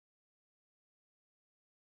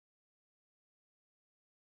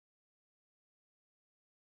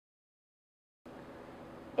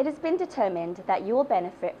It has been determined that you will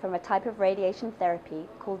benefit from a type of radiation therapy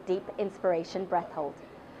called deep inspiration breath hold.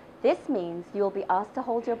 This means you will be asked to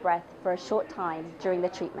hold your breath for a short time during the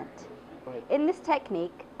treatment. In this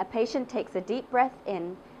technique, a patient takes a deep breath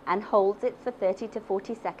in and holds it for 30 to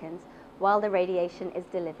 40 seconds while the radiation is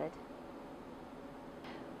delivered.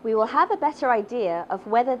 We will have a better idea of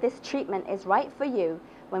whether this treatment is right for you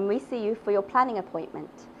when we see you for your planning appointment.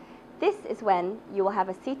 This is when you will have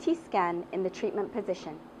a CT scan in the treatment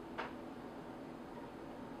position.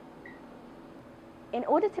 In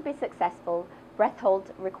order to be successful, breath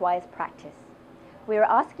hold requires practice. We are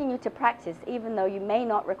asking you to practice even though you may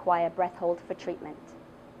not require breath hold for treatment.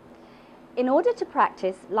 In order to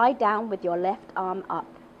practice, lie down with your left arm up.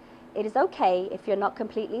 It is okay if you're not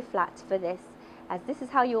completely flat for this, as this is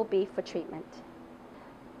how you will be for treatment.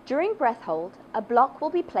 During breath hold, a block will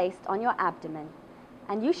be placed on your abdomen,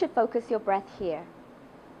 and you should focus your breath here.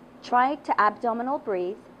 Try to abdominal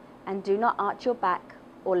breathe and do not arch your back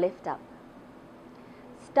or lift up.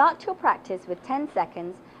 Start your practice with 10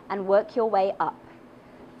 seconds and work your way up.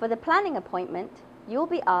 For the planning appointment, you will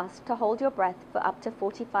be asked to hold your breath for up to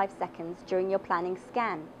 45 seconds during your planning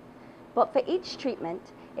scan. But for each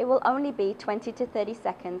treatment, it will only be 20 to 30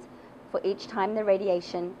 seconds for each time the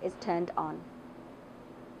radiation is turned on.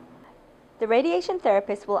 The radiation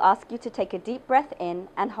therapist will ask you to take a deep breath in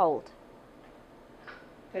and hold.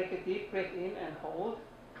 Take a deep breath in and hold.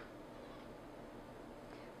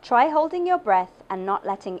 Try holding your breath and not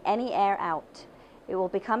letting any air out. It will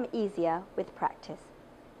become easier with practice.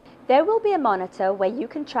 There will be a monitor where you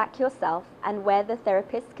can track yourself and where the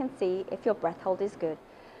therapist can see if your breath hold is good.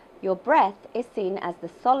 Your breath is seen as the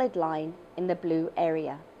solid line in the blue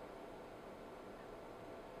area.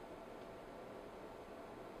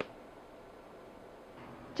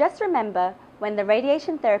 Just remember, when the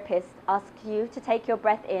radiation therapist asks you to take your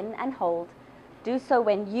breath in and hold, do so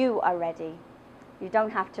when you are ready. You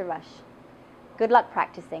don't have to rush. Good luck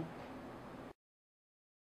practicing.